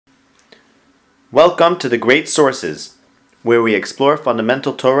Welcome to the Great Sources, where we explore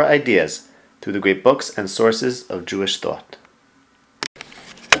fundamental Torah ideas through the great books and sources of Jewish thought.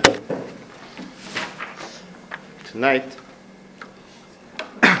 Tonight,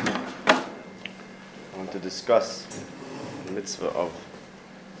 I want to discuss the mitzvah of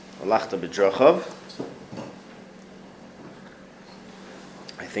Halachta B'Drachav.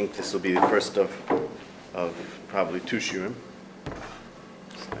 I think this will be the first of probably two shiurim.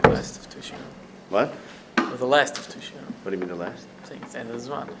 The last of two shiurim. What? Or the last of two shiurim. What do you mean the last? I think it's the end of this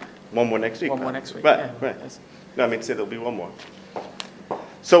one. One more next week. One more next week. Right, yeah, right. Yes. No, I mean say there'll be one more.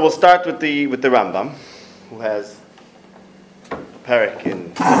 So we'll start with the Rambam, who has a parak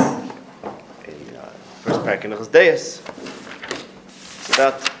in first parak in Hilchos Deis. It's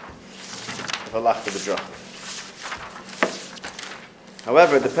about Halachta B'Drachav.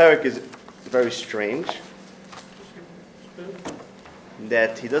 However, the parak is very strange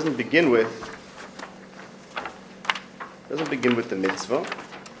that he doesn't begin with the mitzvah,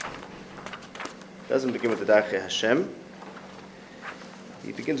 doesn't begin with the Darchei Hashem.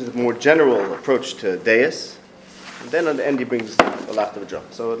 He begins with a more general approach to Deis, and then on the end he brings Halachta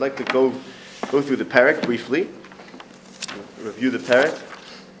B'Drachav. So I'd like to go through the parak briefly, review the parak,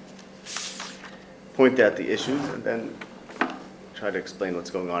 point out the issues, and then try to explain what's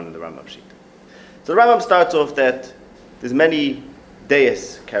going on in the Rambam sheet. So the Rambam starts off that there's many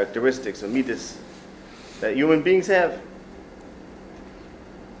Deis characteristics or midas that human beings have.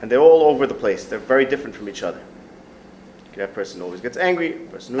 And they're all over the place. They're very different from each other. You can have a person who always gets angry, a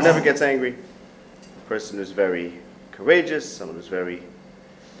person who never gets angry, a person who's very courageous, someone who's very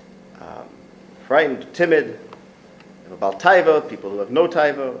frightened, timid. You have a Baal Taiva, people who have no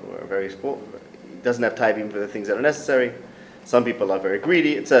Taiva, who are very small, doesn't have Taiva even for the things that are necessary. Some people are very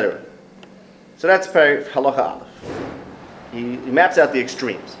greedy, etc. So that's Halacha Aleph. He maps out the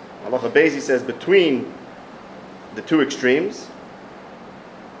extremes. Halacha Beis, he says, between the two extremes,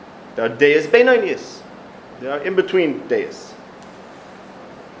 there are Deis Beinonius. There are in-between Deis.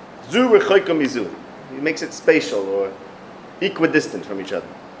 Zu rechoika mizu. He makes it spatial or equidistant from each other.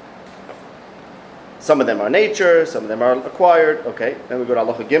 Some of them are nature, some of them are acquired. Okay, then we go to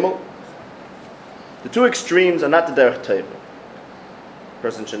Halacha Gimel. The two extremes are not the Derech Teva. A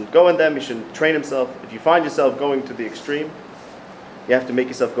person shouldn't go in them, he shouldn't train himself. If you find yourself going to the extreme, you have to make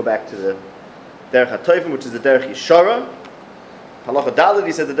yourself go back to the Derech HaTovim, which is the Derech Yishara. Halacha Daled,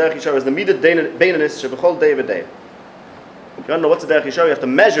 he said the Derech Yishara is the Midah Beinanis Shebechol Dei V'Dei. If you don't know what's the Derech Yishara, you have to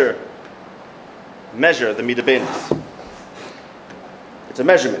measure the Midah Beinanis. It's a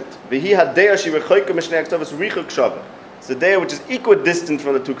measurement. V'hi hadeya sherechoika mishnei ktavos richuk shava. It's the deya which is equidistant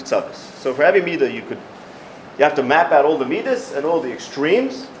from the two ktavos. So for every midah, you have to map out all the midas and all the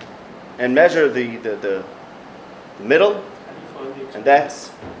extremes, and measure the middle, and that's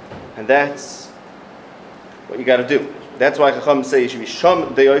what you got to do. That's why Chacham say you should be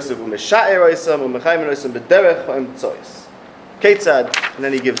sham deyosav u'mesha'er oisam u'mechayim oisam b'derech ha'emtzois. Ketzad, and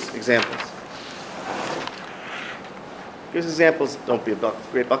then he gives examples. Don't be a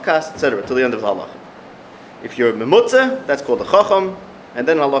great bakas, etc. Till the end of the halacha. If you're memutza, that's called a chacham, and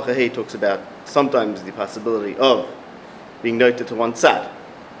then halacha hey talks about sometimes the possibility of being noted to one side.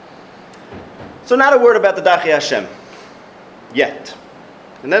 So not a word about the Darchei Hashem yet,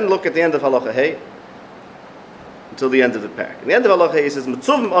 and then look at the end of halacha hey until the end of the parak. In the end of halacha hey, he says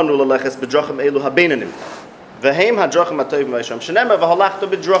mitzuvim anu laleches b'drachim elu habeinanim v'heim hadrachim hatovim v'yisham shenemar v'halachta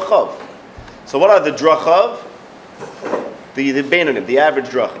b'drachav. So what are the drachav? The beinanim, the average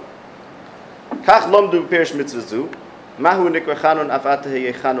drachim. Kach lomdu b'pirish mitzvah zu mahu nikra chanun afat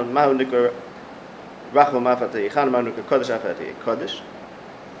heye chanun mahu nikra rachum afat heye chanun mahu nikra kodesh afat heye kodesh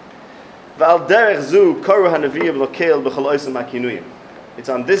v'al derech zu koru hanaviyim lokel b'chol oisam hakinuyim. It's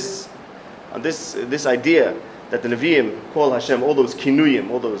on this idea that the Nevi'im call Hashem all those kinuyim,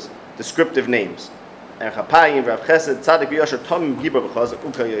 all those descriptive names. Er chapayim v'rav chesed tzadik v'yosher tomim gibor v'chazak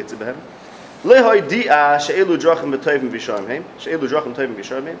ukayoyetze b'hem lehoy di'a she'elu drachim v'tovim v'sharm heim she'elu drachim tovim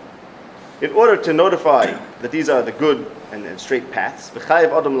v'sharm heim. In order to notify that these are the good and straight paths,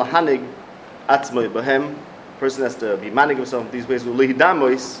 v'chayev adam lahanig atzmoy b'hem, person has to be manning himself in these ways,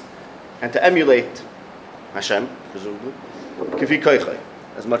 u'lehidamois, and to emulate Hashem, presumably, kifi koichai,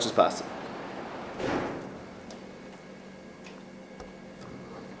 as much as possible.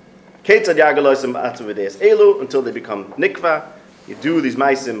 Ketzad yagalosim atzu v'deis elu, until they become nikva. You do these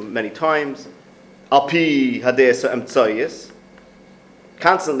maisim many times. Alpi hadeis emtzoyis.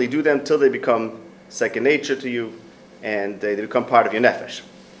 Constantly do them till they become second nature to you, and they become part of your nefesh.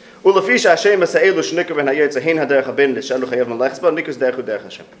 Ulafisha Hashem asa'elu shnikra ben hayotza hein haderech habin l'shalu chayav malechsba nikus derechu derech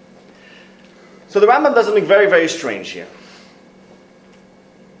Hashem. So the Rambam does something very, very strange here.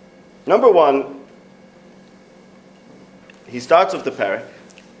 Number one, he starts with the parak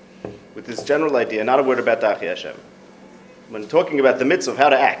with this general idea, not a word about Dachi Hashem. When talking about the mitzvah of how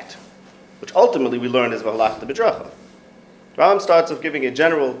to act, which ultimately we learn is V'halachta b'dracha. Rambam starts with giving a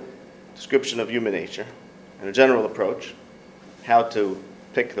general description of human nature and a general approach, how to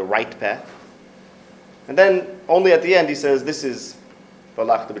pick the right path. And then only at the end he says, this is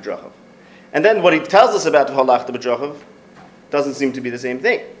V'halachta b'dracha. And then what he tells us about V'halachta b'dracha doesn't seem to be the same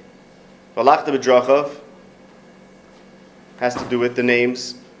thing. V'halachta b'dracha has to do with the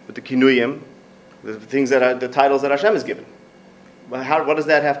names, with the kinuyim, the things that are the titles that Hashem has given. What does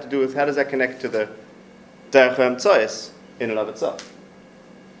that have to do with? How does that connect to the derech ha'emtzois in and of itself?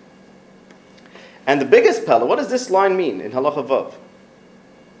 And the biggest pella, what does this line mean in Halacha Vav?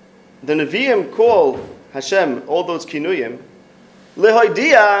 The Nevi'im call Hashem all those kinuyim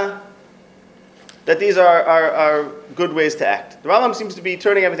lehoidia, that these are good ways to act. The Rambam seems to be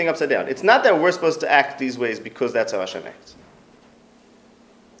turning everything upside down. It's not that we're supposed to act these ways because that's how Hashem acts.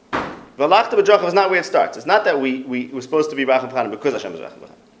 V'halachta b'dracha is not where it starts. It's not that we're supposed to be Racham B'chanan because Hashem is Racham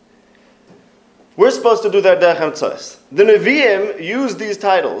B'chanan. We're supposed to do that derech ha'emtzois. The Nevi'im use these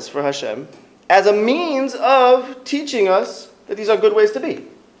titles for Hashem as a means of teaching us that these are good ways to be.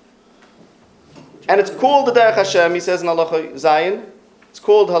 And it's called the derech Hashem, he says in Halacha Zayin, it's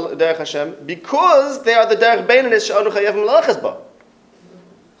called derech Hashem because they are the derech beinanis she'anu chayevim l'lachas ba.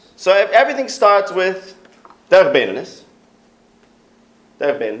 So everything starts with derech beinanis.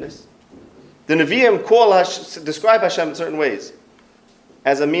 Derech beinanis. The Nevi'im describe Hashem in certain ways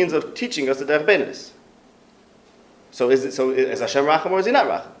as a means of teaching us the derech beinanis. So is Hashem Racham or is he not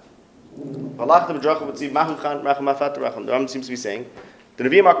Racham? The Rambam seems to be saying the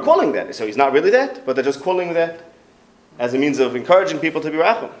Nevi'im are calling that. So he's not really that, but they're just calling that as a means of encouraging people to be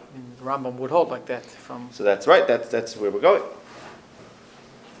Racham. The Rambam would hold like that from. So that's right. That's where we're going.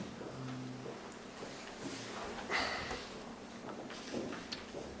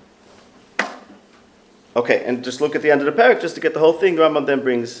 Okay, and just look at the end of the parak, just to get the whole thing. The Rambam then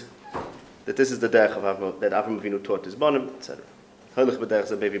brings that this is the derech of Avram, that Avram Avinu taught his banim, etc. We'll get back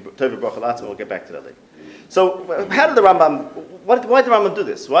to that later. So, how did the Rambam? Why did the Rambam do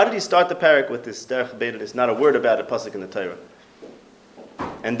this? Why did he start the parak with this derech beinanis? Not a word about a pasuk in the Torah,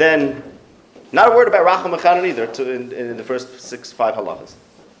 and then not a word about Racham B'chanan either in the first 5 halachas.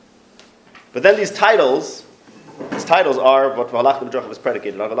 But then these titles are what V'halachta b'dracha is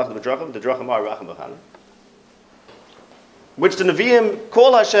predicated on. V'halachta b'dracha, the drachim are Racham B'chanan, which the Nevi'im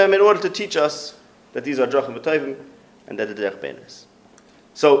call Hashem in order to teach us that these are drachim v'tovim and that the derech beinanis.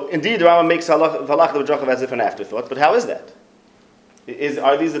 So indeed, the Rambam makes V'halachta b'dracha as if an afterthought. But how is that?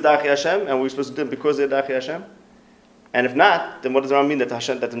 Are these the Dachi Hashem, and we're supposed to do them because they're Dachi Hashem? And if not, then what does the Rambam mean that the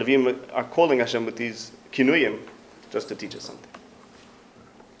Nevi'im are calling Hashem with these kinuyim just to teach us something?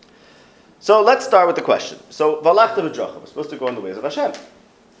 So let's start with the question. So V'halachta b'dracha, we're supposed to go in the ways of Hashem.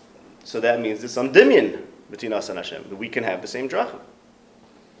 So that means there's some dimyan between us and Hashem, that we can have the same drachim.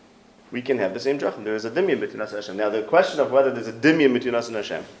 We can have the same drachim. There is a dimyan between us and Hashem. Now the question of whether there's a dimyan between us and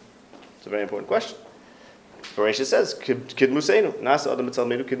Hashem, it's a very important question. Bereshit says, Kid Museinu, Nasa Adam B'Tzal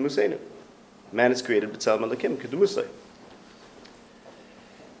Meinu Kid Museinu. Man is created B'Tzal Malakim, Kid Musay.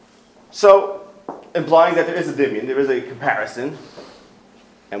 So, implying that there is a dimyan, there is a comparison,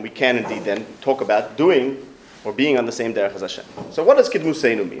 and we can indeed then talk about doing or being on the same derech as Hashem. So what does Kid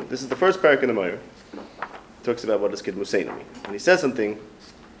Museinu mean? This is the first parak in the Meir. Talks about what does Kid Museinu mean. And he says something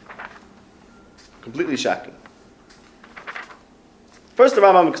completely shocking. First, the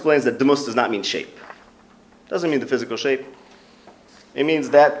Rambam explains that demus does not mean shape. Doesn't mean the physical shape. It means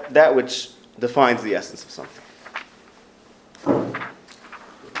that which defines the essence of something.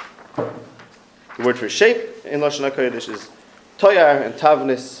 The word for shape in Lashon HaKodesh is toyar and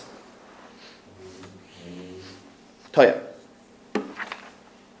tavnis. Toyar.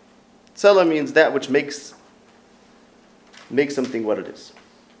 Tzela means that which makes something what it is.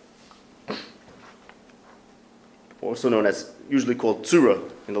 Also known as, usually called tzura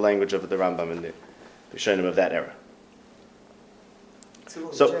in the language of the Rambam and the Rishonim of that era.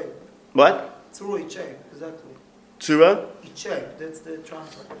 So, what? Tzura Ichei, exactly. Tzura? Ichei, that's the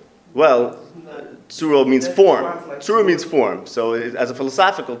translate. Well, tzura means form. Tzura means form. So, as a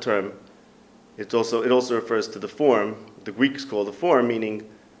philosophical term, it also refers to the form. The Greeks call the form, meaning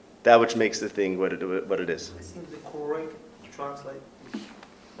that which makes the thing what it is. I think the correct translate.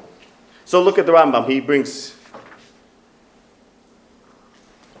 So look at the Rambam. He brings.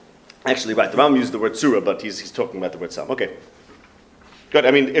 Actually, right. The Rambam used the word tzura, but he's talking about the word sam. Okay. Good.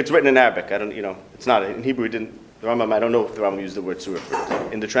 I mean, it's written in Arabic. It's not in Hebrew. The Rambam. I don't know if the Rambam used the word tzura for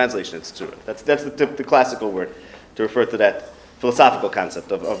it. In the translation, it's tzura. That's the classical word to refer to that philosophical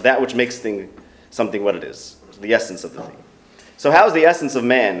concept of that which makes something what it is, the essence of the thing. So how is the essence of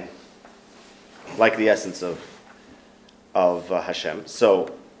man like the essence of Hashem?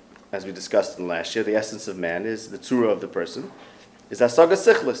 So, as we discussed in last year, the essence of man is the tzura of the person, is hasaga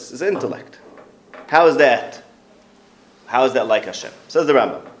sichlis, is intellect. How is that? How is that like Hashem? Says the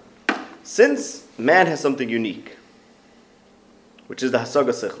Rambam. Since man has something unique, which is the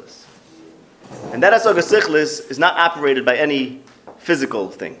hasaga sichlis, and that hasaga sichlis is not operated by any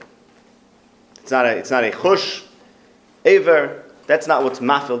physical thing. It's not a chush, aver. That's not what's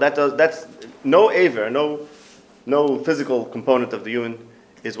mafil. That's no aver, no physical component of the human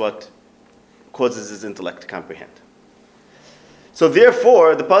is what causes his intellect to comprehend. So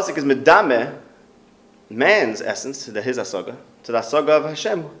therefore, the pasuk is medame, man's essence, to his hasaga, to the hasaga of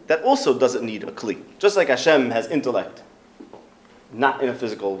Hashem, that also doesn't need a kli. Just like Hashem has intellect, not in a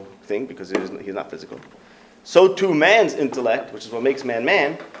physical thing, because he's not physical. So too man's intellect, which is what makes man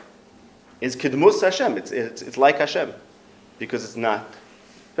man, is kidmus Hashem. It's like Hashem, because it's not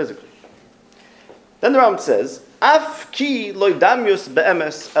physical. Then the Rambam says, Af ki loy damius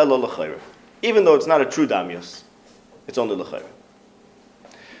be'emes elo l'chayra. Even though it's not a true damius, it's only l'chayra.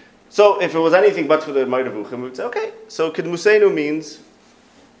 So if it was anything but for the Ma'iravuchim, we would say, okay, so kidmusenu means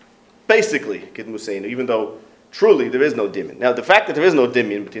basically kidmusenu, even though truly there is no dimin. Now the fact that there is no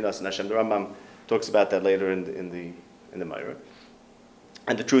dimin between us and Hashem, the Rambam talks about that later in the Ma'ira.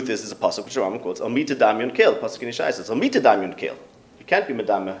 And the truth is, there's a pasuk which the Rambam quotes, Amita Damyon Kel, pasuk in Yeshaya says, Amita Damyon Kel. You can't be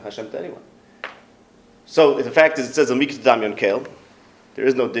Madame Hashem to anyone. So the fact is, it says Amita Damyon Kel, there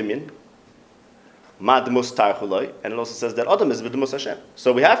is no dimyon, Ma Demus Tarchuloi, and it also says that Adam is V'Demus Hashem.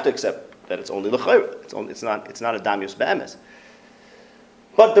 So we have to accept that it's only l'chayr. It's not a Damius Be'emes.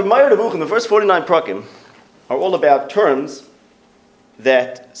 But the Ma'ir Revuchim, the first 49 prakim, are all about terms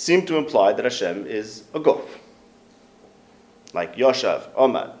that seem to imply that Hashem is a guf. Like Yoshav,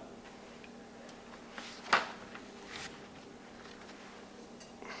 Omad.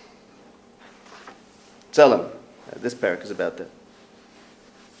 Tzelem. This parak is about that.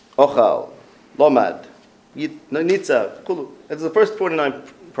 Ochal, Lomad, Nitzav, Kulu. That's the first 49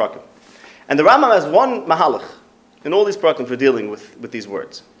 prakim. And the Rambam has one mahalach in all these prakim for dealing with these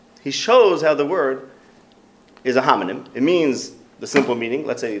words. He shows how the word is a homonym. It means the simple meaning.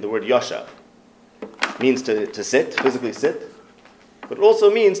 Let's say the word Yoshav means to sit, physically sit. But it also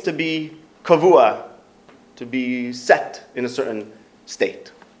means to be kavua, to be set in a certain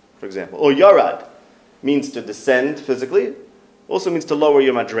state, for example. Or yarad means to descend physically, also means to lower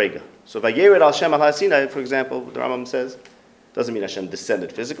your madrega. So vayered al Shem al Sinai, for example, the Rambam says, doesn't mean Hashem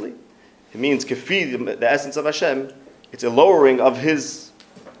descended physically. It means kefi, the essence of Hashem, it's a lowering of his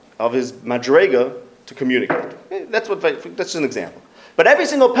madrega to communicate. That's just an example. But every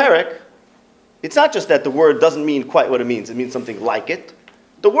single parak, it's not just that the word doesn't mean quite what it means means something like it.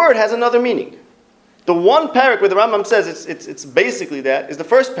 The word has another meaning. The one parak where the Rambam says it's basically that is the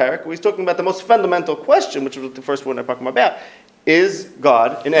first parak where he's talking about the most fundamental question, which was the first one I'm talking about. Is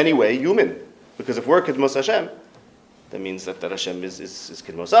God in any way human? Because if we're Kidmos Hashem, that means that Hashem is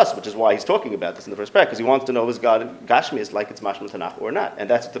Kidmos us, which is why he's talking about this in the first parak, because he wants to know is God Gashmias like it's Mashma Tanakh or not. And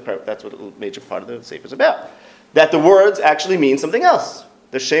that's what a major part of the Sefer is about. That the words actually mean something else.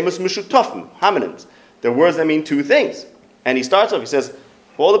 The shemus mishutofim, homonyms. They're words that mean two things. And he starts off, he says,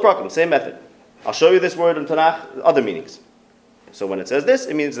 for all the prakim, same method. I'll show you this word in Tanakh, other meanings. So when it says this,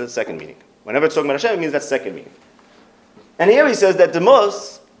 it means the second meaning. Whenever it's talking about Hashem, it means that second meaning. And here he says that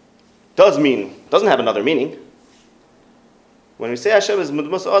Demos doesn't have another meaning. When we say Hashem is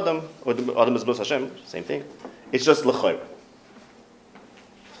Demos Adam, or Adam is Demos Hashem, same thing, it's just l'chayr.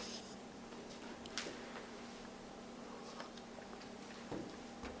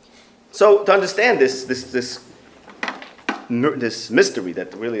 So to understand this mystery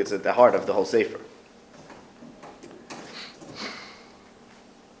that really is at the heart of the whole Sefer,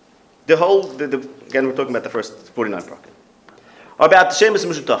 again we're talking about the first 49 prakim, about the Shemus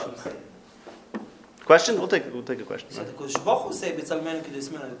Mishutafim. Question? We'll take a question. So the Kosh Baruch say B'Tzalmenu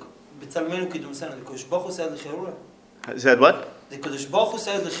Kidumsenu. The Kosh Baruch says l'chirura. Said what? The Kosh Baruch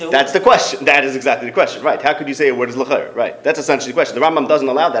says l'chirura. That's the question. That is exactly the question. Right. How could you say a word is l'chayr? Right. That's essentially the question. The Rambam doesn't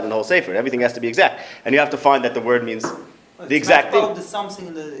allow that in the whole Sefer. Everything has to be exact. And you have to find that the word means the exact thing. It's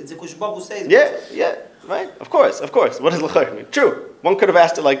something it's the Kosh Baruch says. Yeah. Right. Of course. What does l'chayr mean? True. One could have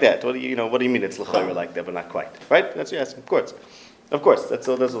asked it like that. What do you mean it's l'chayr like that, but not quite? Right? That's what you're asking. Of course. That's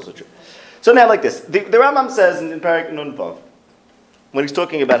also true. So now like this. The Rambam says in Parak Nun Vav, when he's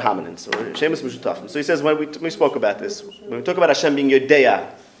talking about homonyms, or Shemus Mishutafim, so he says, when we spoke about this, when we talk about Hashem being Yodeya,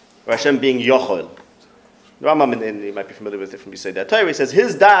 or Hashem being Yochol, the Rambam, and you might be familiar with it from Yisei Torah, he says,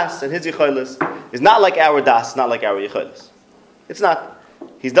 his das and his Yecholis is not like our das, not like our Yecholis. It's not.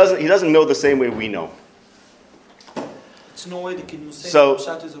 He doesn't know the same way we know. It's no way the kid must say So-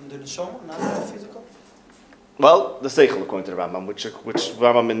 Pshat is the neshama, not the physical. Well, the Seichel, according to the Rambam, which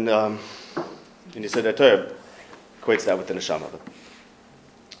Rambam in Yesod HaTorah equates that with the Neshama.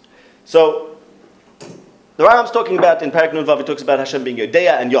 So, the Rambam's talking about, in Parak Nun Vav, he talks about Hashem being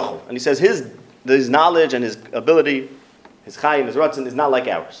Yodeya and Yochel. And he says his knowledge and his ability, his Chayim, his Ratzon, is not like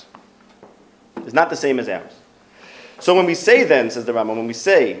ours. It's not the same as ours. So when we say then, says the Rambam, when we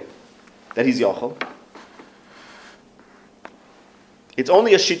say that he's Yochel, it's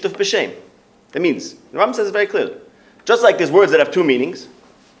only a sheet of B'Shem. That means, the Rambam says it very clearly. Just like there's words that have two meanings,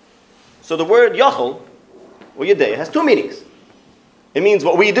 so the word Yochel, or Yedei, has two meanings. It means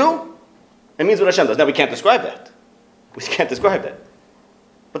what we do, it means what Hashem does. Now we can't describe that. We can't describe that.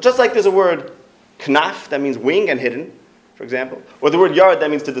 But just like there's a word Knaf, that means wing and hidden, for example, or the word Yard,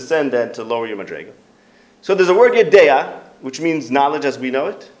 that means to descend and to lower your madrega. So there's a word Yedei, which means knowledge as we know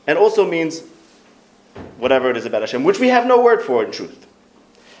it, and also means whatever it is about Hashem, which we have no word for in truth.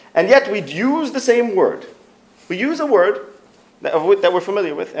 And yet we use the same word. We use a word that we're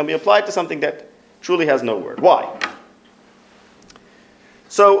familiar with, and we apply it to something that truly has no word. Why?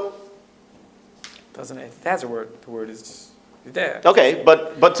 So, Doesn't it? It has a word. The word is there. okay,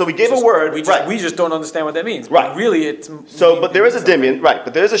 but so we gave a word, right? We just don't understand what that means. Right. But really, it's... So, but there is a dimion, right?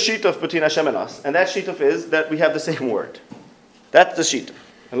 But there is a shituf between Hashem and us, and that shituf is that we have the same word. That's the shituf,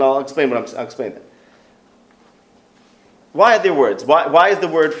 and I'll explain I'll explain that. Why are there words? Why is the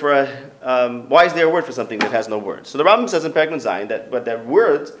word for why is there a word for something that has no words? So the Rambam says in Perek Nun Zayin that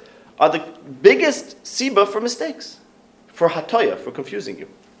words are the biggest siba for mistakes, for hatoya, for confusing you,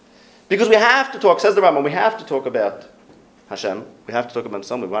 because we have to talk. Says the Rambam, we have to talk about Hashem. We have to talk about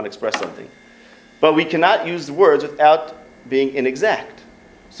something. We want to express something, but we cannot use words without being inexact.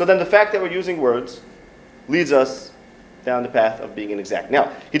 So then the fact that we're using words leads us down the path of being inexact.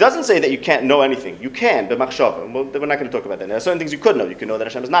 Now, he doesn't say that you can't know anything. You can, but machshava. Well, we're not going to talk about that. There are certain things you could know. You can know that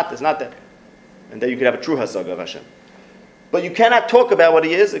Hashem is not this, not that. And that you could have a true hasaga of Hashem. But you cannot talk about what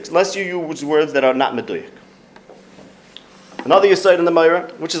he is unless you use words that are not meduyak. Another yesod in the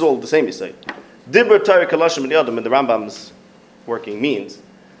Meira, which is all the same yesod. Dibur Torah kalashim and Yodam in the Rambam's working means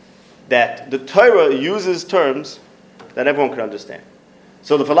that the Torah uses terms that everyone can understand.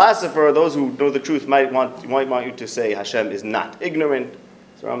 So the philosopher, those who know the truth, might want you to say Hashem is not ignorant.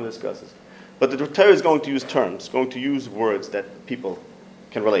 So Rambam discusses. But the Torah is going to use terms, going to use words that people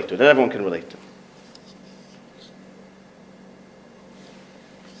can relate to, that everyone can relate to.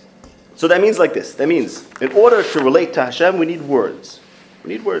 So that means like this. That means in order to relate to Hashem, we need words.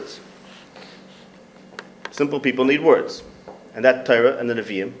 We need words. Simple people need words. And that Torah and the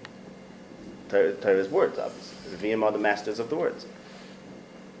Nevi'im, Torah is words, obviously. The Nevi'im are the masters of the words.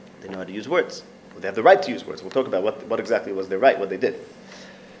 They know how to use words. Well, they have the right to use words. We'll talk about what exactly was their right, what they did.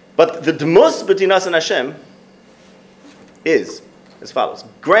 But the demus between us and Hashem is as follows.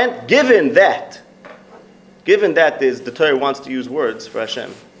 Given that the Torah wants to use words for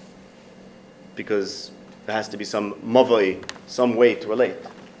Hashem, because there has to be some mavoi, some way to relate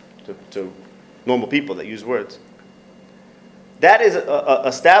to normal people that use words. That is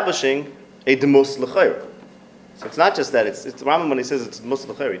establishing a demus l'chayr. So it's not just that, it's Rambam when he says it's demus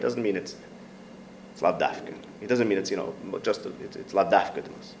l'chayr, it doesn't mean it's lav dafka. It doesn't mean it's it's lav dafka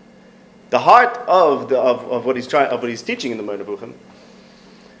demus. The heart of what he's teaching in the Moreh Nevuchim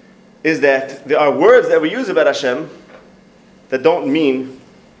is that there are words that we use about Hashem that don't mean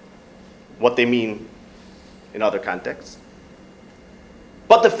what they mean in other contexts.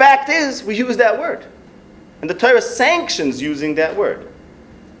 But the fact is, we use that word. And the Torah sanctions using that word.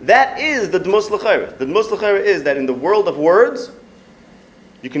 That is the demus l'chayra. The demus l'chayra is that in the world of words,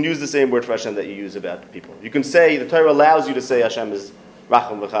 you can use the same word for Hashem that you use about people. You can say, the Torah allows you to say Hashem is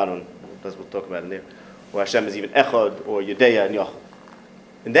Racham v'Charun, that's what we'll talk about in there, or Hashem is even Echad, or Yedeya and Yochel.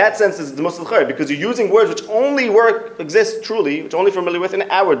 In that sense, it's demus l'chayra, because you're using words which only exist truly, which only familiar with in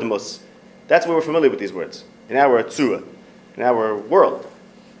our demus. That's where we're familiar with these words, in our tzura, in our world.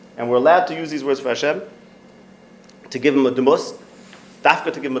 And we're allowed to use these words for Hashem, to give him a demus,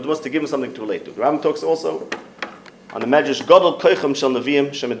 dafka to give him a demus, to give him something to relate to. The Rambam talks also on the Medrash, Gadol koichem shel neviim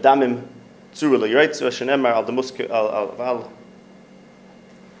shemedamim tzura le'yiretzu shenemar al demus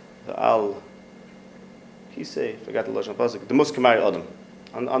al kisei, forgot the lashon pasuk, demus kamari adam,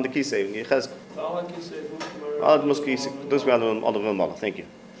 on the kisei in Yechezkel. Al demus kisei, demus kamari adam. Thank you.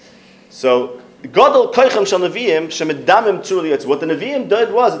 So Gadol koichem shel neviim shemedamim tzura le'yiretzu. What the neviim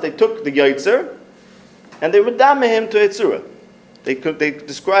did was that they took the yitzer and they medameh him to a tzura. They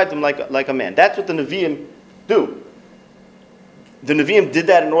described him like a man. That's what the Nevi'im do. The Nevi'im did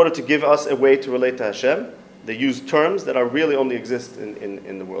that in order to give us a way to relate to Hashem. They use terms that are really only exist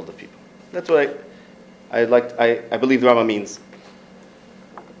in the world of people. That's what I believe the Rambam means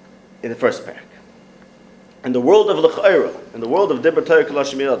in the first parak. In the world of l'chayra, in the world of Dibur Torah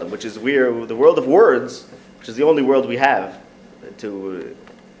K'Lashon B'nei Adam, which is the world of words, which is the only world we have to,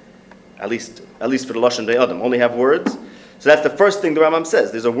 at least for the Lashon B'nei Adam, only have words. So that's the first thing the Rambam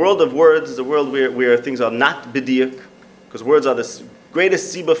says. There's a world of words, there's a world where things are not b'diuk, because words are the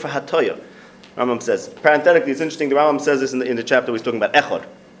greatest siba for hatoya. Rambam says. Parenthetically, it's interesting, the Rambam says this in the chapter where he's talking about echad.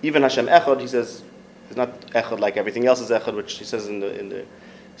 Even Hashem echad, he says, it's not echad like everything else is echad, which he says in the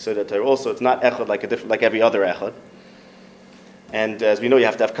Seder Torah also, it's not echad like every other echad. And as we know, you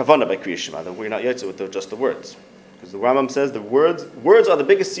have to have kavanah by Kriya Shema, that we're not yotze with just the words. Because the Rambam says the words are the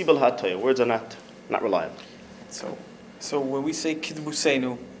biggest sibal hatoya. Words are not reliable. So when we say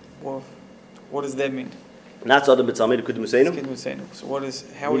kidmusenu, what does that mean? Not so the mitzalmei kidmusenu. Kidmusenu. So what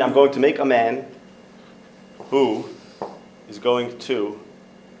is how? I'm going to make a man who is going to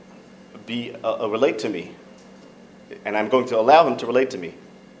be relate to me, and I'm going to allow him to relate to me.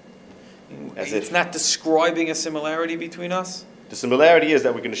 It's not describing a similarity between us. The similarity is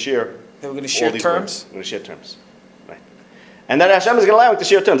that we're going to share. That we're going to share terms. We're going to share terms, right? And that Hashem is going to allow him to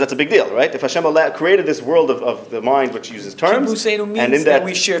share terms. That's a big deal, right? If Hashem created this world of the mind which uses terms, means and in that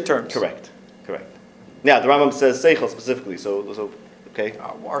we share terms. Correct. Now the Rambam says seichel specifically. So okay.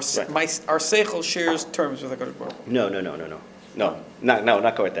 Our seichel shares terms with HaKadosh Baruch Hu. No,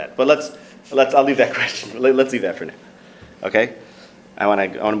 not go at that. But I'll leave that question. Let's leave that for now. Okay. I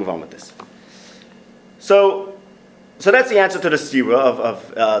want to move on with this. So that's the answer to the stira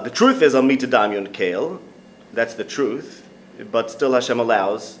of the truth is Amita Damyon Kale. That's the truth, but still Hashem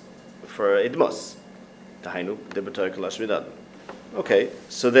allows for idmus. Tahainu Dibur Torah K'Lashon B'nei Adam. Okay,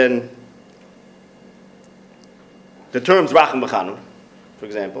 so then the terms Racham B'chanu, for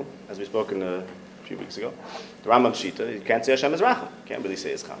example, as we spoke a few weeks ago, the Rambam Shita, you can't say Hashem is Racham. You can't really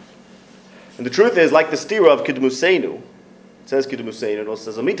say His Cham. And the truth is, like the stira of Kidmusenu, it says Kidmusenu, it also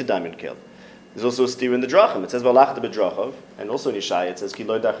says Amita Damyon Kale. There's also a stira in the Drachim. It says V'alachta b'drachav, and also in Yeshaya it says Ki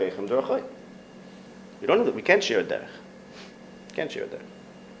lo darchechem derachai. We can't share a derech. Can't share a derech.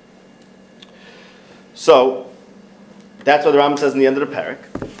 So that's what the Rambam says in the end of the parak.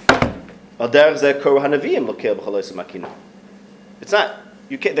 Al derech zeh kor hanavim lokeh b'chalosim makina. It's not.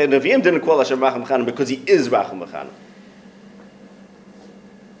 You can't. The Nevi'im didn't call Hashem Racham B'chanu because He is Racham B'chanu.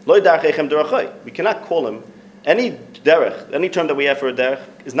 Lo darchechem derachai. We cannot call Him any derech. Any term that we have for a derech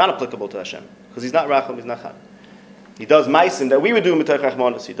is not applicable to Hashem. Because He's not Racham, He's not Chan. He does ma'asim that we would do mitoch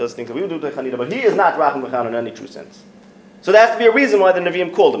rachmanos. He does things that we would do mitoch chanida, but He is not Racham B'chanu in any true sense. So there has to be a reason why the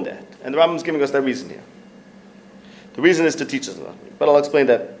Nevi'im called Him that. And the Rambam is giving us that reason here. The reason is to teach us about it. But I'll explain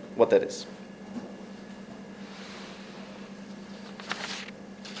what that is.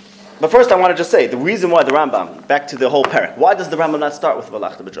 But first I want to just say, the reason why the Rambam, back to the whole parak, why does the Rambam not start with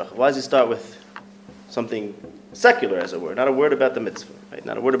V'alachta b'drachav? Why does he start with something secular as a word, not a word about the mitzvah, right?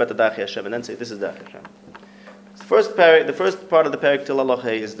 Not a word about the Dachi Hashem, and then say this is Dachi Hashem. The first part of the parak till Allah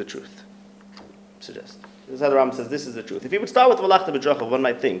is the truth. Suggest. This is how the Rambam says this is the truth. If he would start with V'alachta b'drachav, one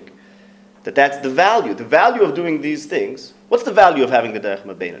might think that that's the value. The value of doing these things. What's the value of having the derech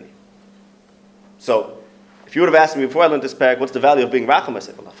mabeinani? So, if you would have asked me before I learned this parak, what's the value of being Racham? I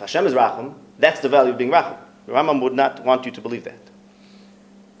said, well, if Hashem is Racham, that's the value of being Racham. The Rambam would not want you to believe that.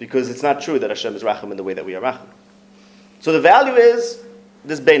 Because it's not true that Hashem is Racham in the way that we are Racham. So the value is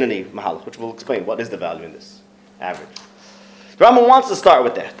this Beinani Mahalach, which we'll explain. What is the value in this average? The Rambam wants to start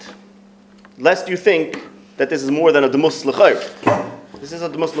with that. Lest you think that this is more than a Demus L'chayr. This is a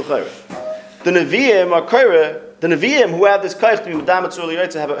Demus L'chayr. The Nevi'im are Kaira, the Nevi'im who have this Kaich to be Madam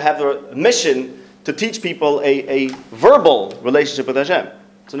Tzur have their mission to teach people a verbal relationship with Hashem.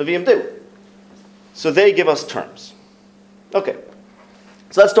 So Nevi'im do. So they give us terms. Okay.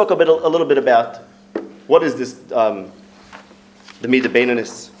 So let's talk a little bit about what is this, the Midah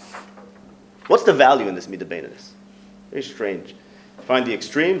Beinanis. What's the value in this Midah Beinanis? Very strange. You find the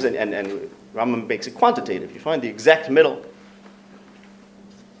extremes and Rambam makes it quantitative. You find the exact middle.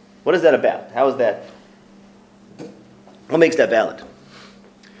 What is that about? How is that? What makes that valid?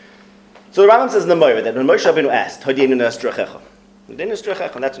 So the Rambam says in the Moira that when Moshe Rabbeinu asked, "Hadiyenu nas'trachecha," and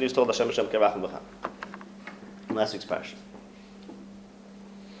that's when he was told Hashem kerachim b'cham. In last week's parasha,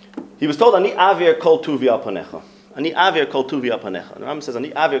 he was told, "Ani avir kol tuvi al panecha." Ani avir kol tuvi al panecha. The Rambam says,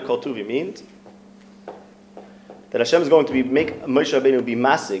 "Ani avir kol tuvi" means that Hashem is going to make Moshe Rabbeinu be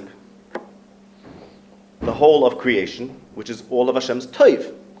masig the whole of creation, which is all of Hashem's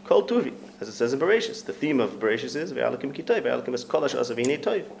toiv. Kol tuvi, as it says in Bereshis. The theme of Bereshis is ve'alakim ki toiv, ve'alakim es kol ha'shas avini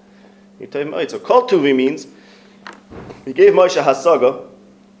toiv. So kol tuvi means he gave Moshe hasaga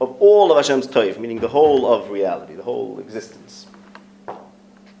of all of Hashem's toiv, meaning the whole of reality, the whole existence.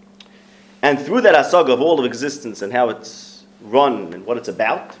 And through that hasaga of all of existence and how it's run and what it's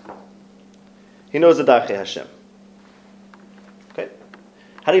about, he knows the Darchei Hashem. Okay?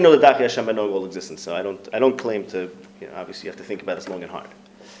 How do you know the Darchei Hashem by knowing all existence? So I don't claim to, obviously you have to think about this long and hard.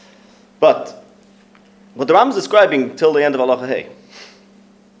 But what the Rambam is describing till the end of Halacha Hey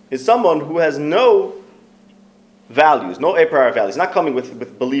is someone who has no values, no a priori values. He's not coming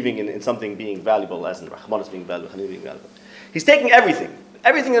with believing in something being valuable, as in Rahmanas being valuable, Chanina being valuable. He's taking everything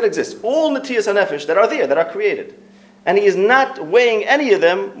that exists, all Natiyas HaNefesh that are there, that are created, and he is not weighing any of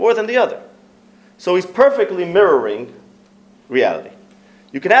them more than the other. So he's perfectly mirroring reality.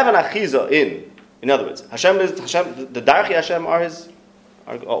 You can have an achiza in other words, Hashem, the Darchei Hashem are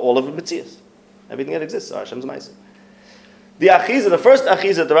all of the Metzias. Everything that exists are Hashem's Ma'asim. The achiza, the first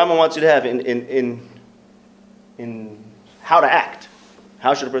achiza the Rambam wants you to have in how to act,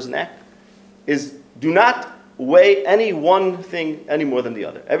 how should a person act, is do not weigh any one thing any more than the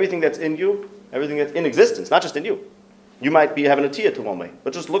other. Everything that's in you, everything that's in existence, not just in you. You might be having a tiyah to one way,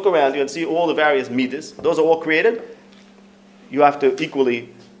 but just look around you and see all the various midas. Those are all created. You have to equally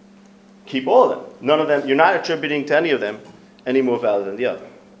keep all of them. None of them, you're not attributing to any of them any more value than the other.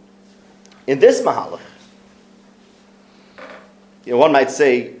 In this mahalach, one might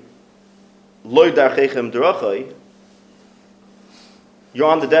say, Loi darchechem derachai, you're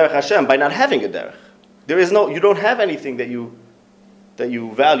on the derech Hashem by not having a derech. You don't have anything that you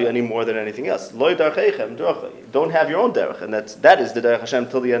value any more than anything else. Loi darchechem derachai. You don't have your own derech, and that is the derech Hashem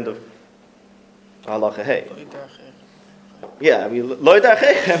till the end of halacha hey. Yeah, I mean, Loi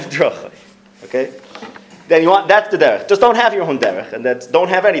darchechem derachai. Okay? Then that's the derech. Just don't have your own derech, and don't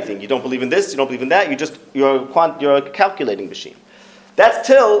have anything. You don't believe in this, you don't believe in that, you're a calculating machine. That's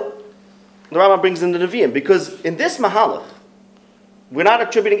till the Rambam brings in the Nevi'im, because in this mahalach, we're not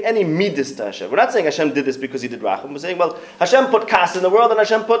attributing any midas to Hashem. We're not saying Hashem did this because he did racham. We're saying, well, Hashem put kas in the world, and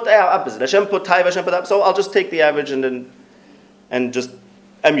Hashem put opposite. Hashem put taiv, Hashem put up. So I'll just take the average and just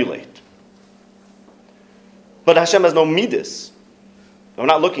emulate. But Hashem has no midas. I'm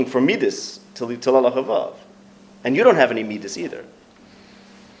not looking for midas till Allah Chavav. And you don't have any midas either.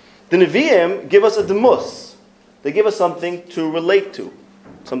 The Nevi'im give us a demus. They give us something to relate to,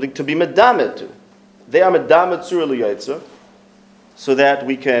 something to be medamed to. They are medamed tzura l'yaitzer, so that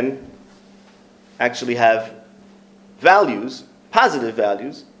we can actually have values, positive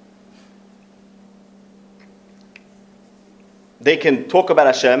values. They can talk about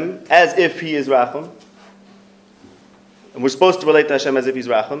Hashem as if He is Racham, and we're supposed to relate to Hashem as if He's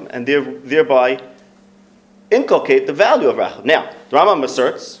Racham, and thereby inculcate the value of Racham. Now, the Rambam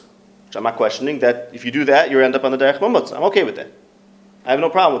asserts, which I'm not questioning, that if you do that, you end up on the Derech Mamutz. I'm okay with that. I have no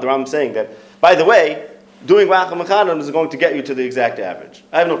problem with the Rambam saying that. By the way, doing Racham and Chanam is going to get you to the exact average.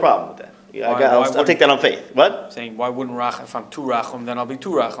 I have no problem with that. I'll take that on faith. What? Saying, why wouldn't Racham, if I'm too Racham, then I'll be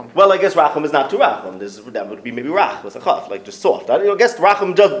too Racham. Well, I guess Racham is not too Racham. That would be maybe Rach with a chaf, like just soft. I guess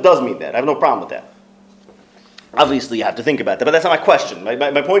Racham does mean that. I have no problem with that. Obviously, you have to think about that, but that's not my question.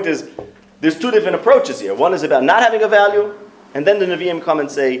 My point is, there's two different approaches here. One is about not having a value, and then the Nevi'im come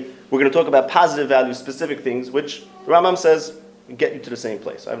and say, we're going to talk about positive values, specific things, which the Rambam says get you to the same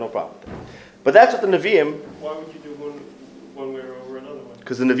place. I have no problem with that. But that's what the Nevi'im... Why would you do one way over another one?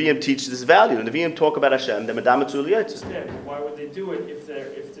 Because the Nevi'im teach this value. The Nevi'im talk about Hashem. They're medamed tzura l'yaitzer. Yeah, why would they do it if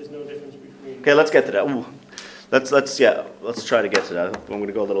there's no difference between... Okay, let's get to that. Ooh. Let's try to get to that. I'm going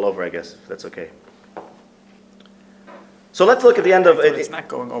to go a little over, I guess, if that's okay. So let's look at the end of... It's not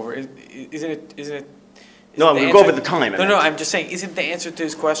going over. Isn't it? No, I'm going to go over the time. No, I'm just saying, isn't the answer to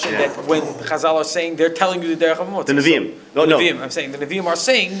his question that when Chazal are saying, they're telling you the Derech HaMamutz? The Nevi'im. The Nevi'im, I'm saying, the Nevi'im are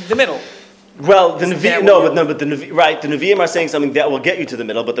saying the middle. Well, the Nevi'im, the Nevi'im are saying something that will get you to the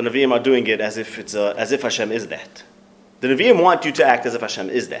middle, but the Nevi'im are doing it as if Hashem is that. The Nevi'im want you to act as if Hashem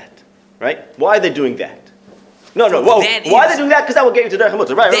is that, right? Why are they doing that? Why are they doing that? Because that will get you to Derech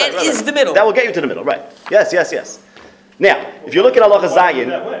HaMamutz. Right. That is the middle. That will get you to the middle, right? Yes. Now, if you look at Halacha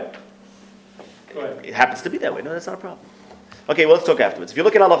Zayin, it happens to be that way. No, that's not a problem. Okay, well, let's talk afterwards. If you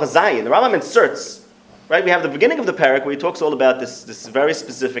look at Halacha Zayin, the Rambam inserts, right? We have the beginning of the parak where he talks all about this very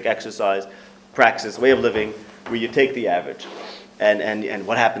specific exercise, praxis, way of living, where you take the average, and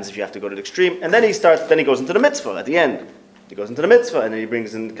what happens if you have to go to the extreme. And then he goes into the mitzvah at the end. He goes into the mitzvah, and then he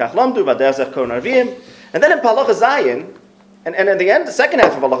brings in Kach Lamdu, V'aderech Koron Arvim, and then in Halacha Zayin, and at the end, the second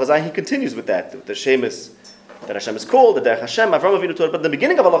half of Halacha Zayin, he continues with that, the Shemus, that Hashem is called, the Derech Hashem, Avram Avinu taught. But in the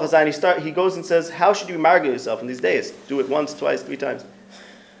beginning of Halacha Zayin, he goes and says, how should you margy yourself in these days? Do it once, twice, 3 times.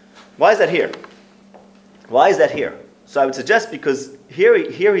 Why is that here? So I would suggest because here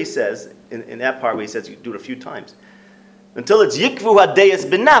he says, in that part where he says you do it a few times, until it's yikvu hadeyas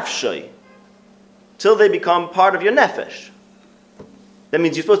benafshay, till they become part of your nefesh. that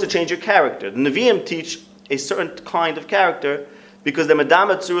means you're supposed to change your character. The Nevi'im teach a certain kind of character because they're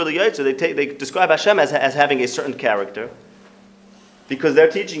Medama Tzur L'Yotzer. They describe Hashem as having a certain character because they're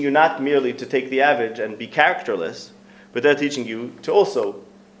teaching you not merely to take the average and be characterless, but they're teaching you to also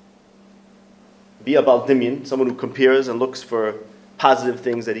be a Baldimian, someone who compares and looks for positive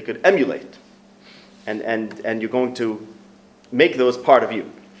things that he could emulate. And you're going to make those part of you.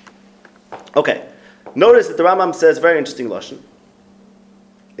 Okay. Notice that the Rambam says very interesting lashon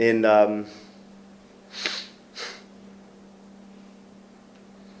in the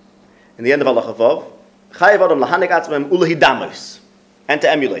end of Halacha Vav, Chayav Adam lahanik atzmem ulahidamos, and to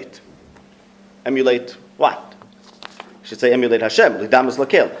emulate. Emulate what? You should say emulate Hashem. Ulahidamos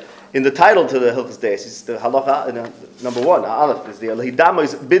lakel. In the title to the Hilchos Deis, it's the Halacha number 1. Aleph is the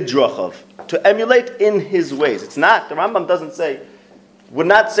ulahidamos bidrachav, to emulate in His ways. It's not. The Rambam would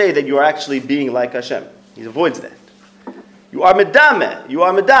not say that you are actually being like Hashem. He avoids that. You are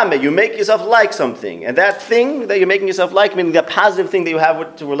medame. You make yourself like something. And that thing that you're making yourself like, meaning that positive thing that you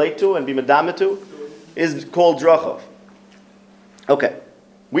have to relate to and be medame to, is called drachov. Okay.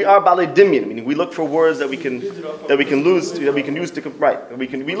 We are balei dimyan, meaning we look for words that we can use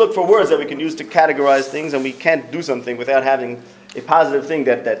We look for words that we can use to categorize things, and we can't do something without having a positive thing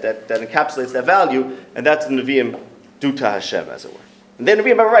that encapsulates that value, and that's the Nevi'im do to Hashem, as it were. And then we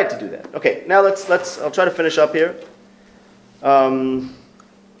have a right to do that. Okay, now I'll try to finish up here. I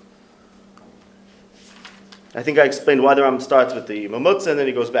think I explained why the Rambam starts with the Mamutza and then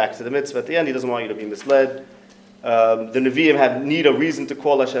he goes back to the mitzvah at the end. He doesn't want you to be misled. The Nevi'im need a reason to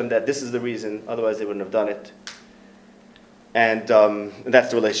call Hashem that this is the reason, otherwise they wouldn't have done it. And that's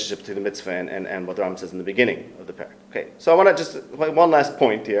the relationship to the mitzvah and what the Rambam says in the beginning of the parak. Okay, so I want to just one last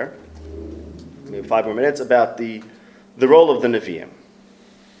point here, maybe 5 more minutes, about the role of the Nevi'im.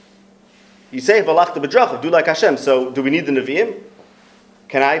 You say, "V'alachta b'drachav," do like Hashem. So, do we need the Nevi'im?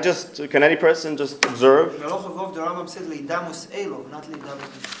 Can any person just observe? The Rambam said "Leidamus Elov," not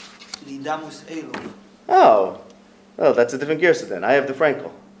 "Leidamus Elov." Oh, that's a different girsa then. I have the Frankel.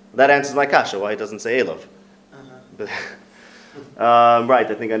 That answers my kasha. Why he doesn't say Elov? But,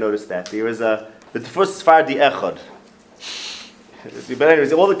 right, I think I noticed that. There is the first Sfardi Echad. But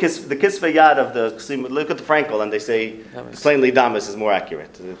anyways, all the kisvei yad of the look at the Frankel and they say plainly Damas is more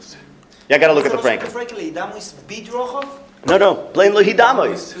accurate. I got to look at the Frankel. No, plain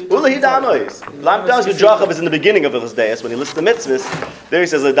Lehidamois. Lehidamois v'drachav is in the beginning of the Deis when he lists the mitzvahs. There he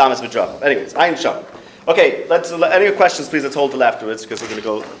says Lehidamois v'drachav. Anyways, Ayin Sham. Okay, any questions, please. Let's hold till afterwards because we're going to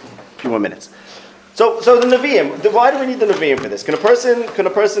go a few more minutes. So the Nevi'im. Why do we need the Nevi'im for this? Can a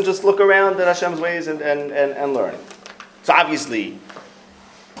person just look around at Hashem's ways and learn? So obviously,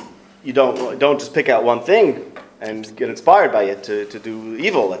 you don't just pick out one thing and get inspired by it to do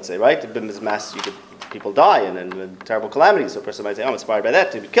evil. Let's say, right? People die and terrible calamities. So a person might say, "I'm inspired by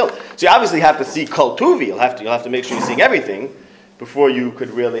that to be killed." So you obviously have to see kol tuvi. You'll have to make sure you're seeing everything before you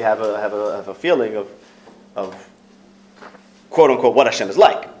could really have a feeling of quote unquote what Hashem is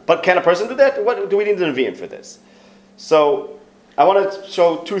like. But can a person do that? What do we need the Nevi'im for this? So I want to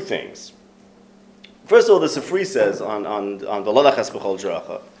show 2 things. First of all, the Sifri says on V'lalachas b'chol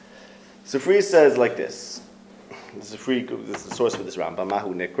jeracha. Sifri says like this. This is the source for this Rambam,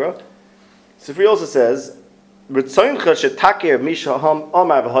 Mahu Nikra. Sifri also says, you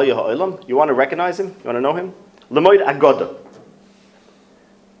want to recognize him? You want to know him? L'moid agoda.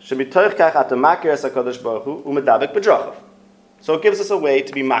 So it gives us a way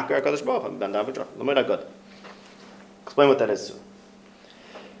to be makar HaKadosh Baruch Hu. L'moid agoda. Explain what that is.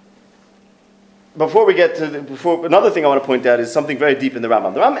 Before another thing I want to point out is something very deep in the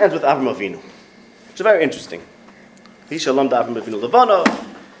Rambam. The Rambam ends with Avram Avinu, which is very interesting. He shalom da Avram Avinu levano,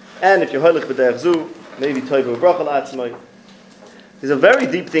 and if you're holich b'derech zu, maybe toivu bracha la'atzmai. There's a very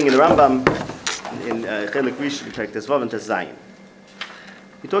deep thing in the Rambam in Chelik Rishon, in Perek Tesvav and Tezayin.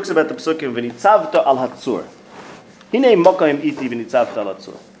 He talks about the psukim v'nitzavta al hatzur. Hinei mokam iti v'nitzavta al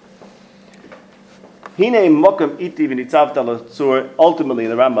hatzur. Hinei mokam iti v'nitzavta al hatzur. Ultimately,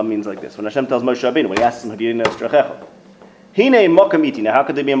 the Rambam means like this: when Hashem tells Moshe Rabbeinu, when he asks him, "Hadiyina estrachecha," Hinei mokam iti. Now, how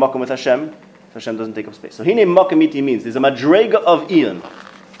could there be a mokam with Hashem if Hashem doesn't take up space? So Hinei mokam iti means there's a madrega of Ian.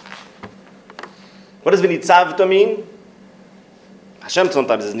 What does v'nitzavta mean? Hashem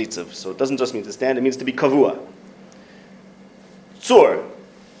sometimes is nitzav, so it doesn't just mean to stand; it means to be kavua. Tzur.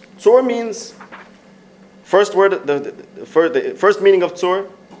 Tzur means first word. The first meaning of tzur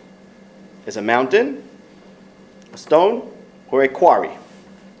is a mountain, a stone, or a quarry.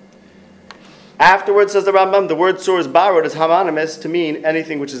 Afterwards, says the Rambam, the word tzur is borrowed as homonymus to mean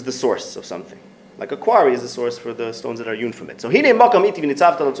anything which is the source of something. Like a quarry is the source for the stones that are hewn from it. So hine makam iti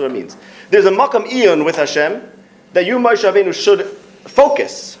v'nitzavta al tzur means there's a makam iyon with Hashem that you, Moshe Rabbeinu, should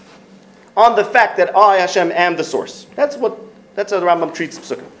focus on the fact that I, Hashem, am the source. That's how the Rambam treats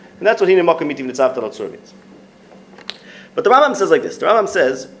Psukim. And that's what Hine Mokum Mitiv Nitzav Talat Tzur means. But the Rambam says like this. The Rambam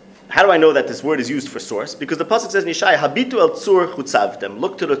says, how do I know that this word is used for source? Because the pasuk says, Nishai, Habitu el tzur chutzavtem.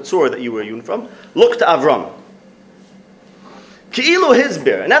 Look to the tzur that you were hewn from. Look to Avram. Ki'ilu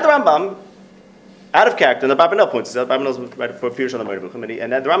hizbir. And now the Rambam, out of character, and the Barbanel points this out. Barbanel's right for Pirush on the Moreh Buchim,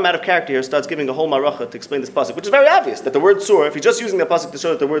 and the Rambam out of character here starts giving a whole maracha to explain this pasuk, which is very obvious, that the word tzur, if you're just using the pasuk to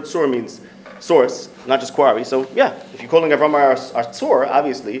show that the word tzur means source, not just quarry, so yeah, if you're calling Avram our tzur,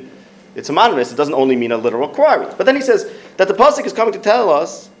 obviously, it's anonymous, it doesn't only mean a literal quarry. But then he says that the pasuk is coming to tell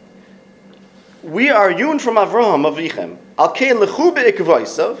us, we are hewn from Avraham Avrichem, al kein lechu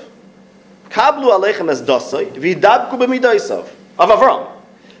be'ikvoisav, kablu aleichem es dosai, v'hidabku b'midaisav, of Avram.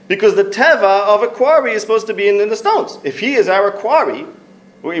 Because the teva of a quarry is supposed to be in the stones. If he is our quarry,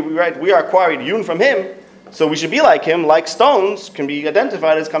 we are quarried, hewn from him, so we should be like him, like stones can be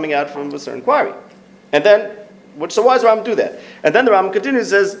identified as coming out from a certain quarry. And then, so why does Rambam do that? And then the Rambam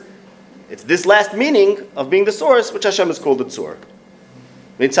continues and says, it's this last meaning of being the source, which Hashem is called the tzur.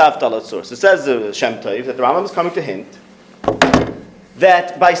 Nitzav Talat Tzur. So it says Shem Tov that the Rambam is coming to hint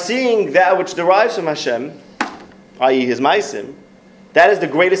that by seeing that which derives from Hashem, i.e. his Maisim, that is the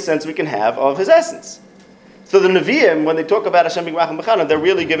greatest sense we can have of his essence. So the Nevi'im, when they talk about Hashem being Racham B'chana, they're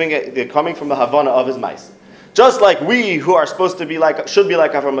really they're coming from the Havana of his Maisim. Just like we, who are supposed to be like, should be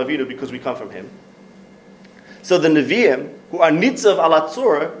like Avram Avinu because we come from him. So the Nevi'im, who are Nitzav Ala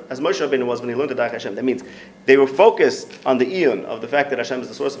Tzur, as Moshe Rabbeinu was when he learned to Darech Hashem, that means they were focused on the Eon of the fact that Hashem is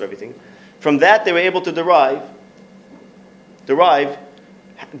the source of everything. From that they were able to derive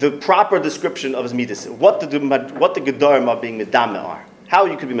the proper description of his midas, what the gedarim of being medame are, how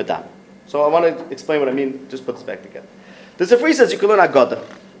you could be medame. So I want to explain what I mean. Just put this back together. The Sifri says you can learn Agada.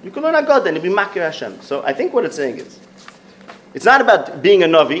 You can learn Agada and you'll be makir Hashem. So I think what it's saying is, it's not about being a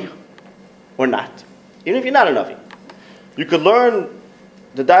navi or not. Even if you're not a navi, you could learn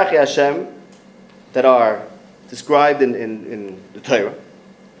the Darchei Hashem that are described in the Torah,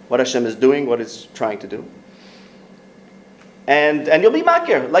 what Hashem is doing, what it's trying to do. And you'll be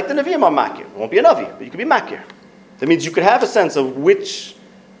makir, like the Nevi'im are makir. You won't be a Navi, but you could be makir. That means you could have a sense of which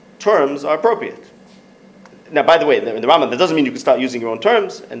terms are appropriate. Now, by the way, in the Rambam, that doesn't mean you can start using your own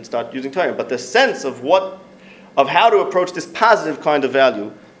terms and start using Torah, but the sense of how to approach this positive kind of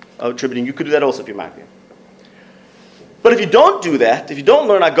value of attributing, you could do that also if you're makir. But if you don't do that, if you don't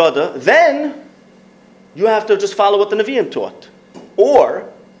learn Agada, then you have to just follow what the Nevi'im taught.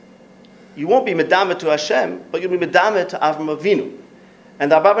 Or you won't be medame to Hashem, but you'll be medame to Avram Avinu.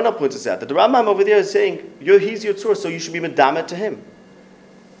 And the Abarbanel points this out, that the Rambam over there is saying, he's your tzur, so you should be medame to him.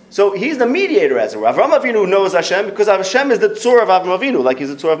 So he's the mediator, as it were. Avram Avinu knows Hashem, because Hashem is the tzur of Avram Avinu, like he's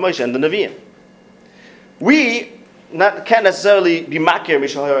the tzur of Moshe and the Nevi'im. We can't necessarily be makir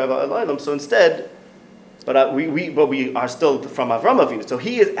mishal ha'arav ha'olam, so instead, but we are still from Avram Avinu. So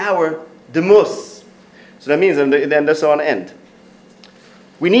he is our demus. So that means, and then that's on end.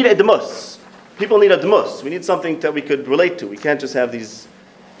 We need a demus. People need a demus. We need something that we could relate to. We can't just have these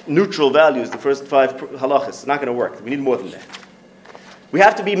neutral values, the first 5 halachas. It's not going to work. We need more than that. We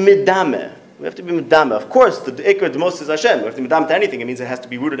have to be midame. We have to be midame. Of course, the ikar demus is Hashem. We have to be midame to anything. It means it has to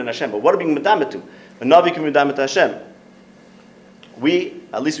be rooted in Hashem. But what are we midame to? A Navi can be midame to Hashem.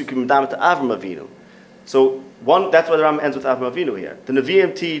 At least we can be midame to Avram Avinu. So that's why the Rambam ends with Avram Avinu here. The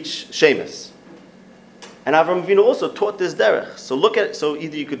Nevi'im teach Shemus. And Avram Avinu also taught this derech. So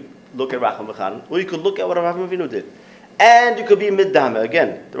either you could look at Racham V'chan, or you could look at what Avram Avinu did. And you could be middame.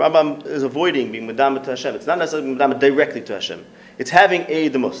 Again, the Rambam is avoiding being middame to Hashem. It's not necessarily middame directly to Hashem. It's having a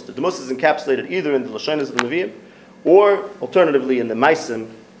demus. The demus is encapsulated either in the Lashonos of the Nevi'im, or alternatively in the Maisim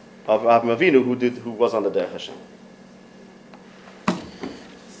of Avram Avinu, who was on the derech Hashem.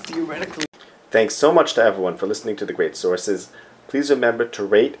 Theoretically. Thanks so much to everyone for listening to The Great Sources. Please remember to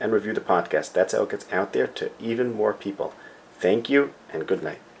rate and review the podcast. That's how it gets out there to even more people. Thank you, and good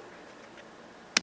night.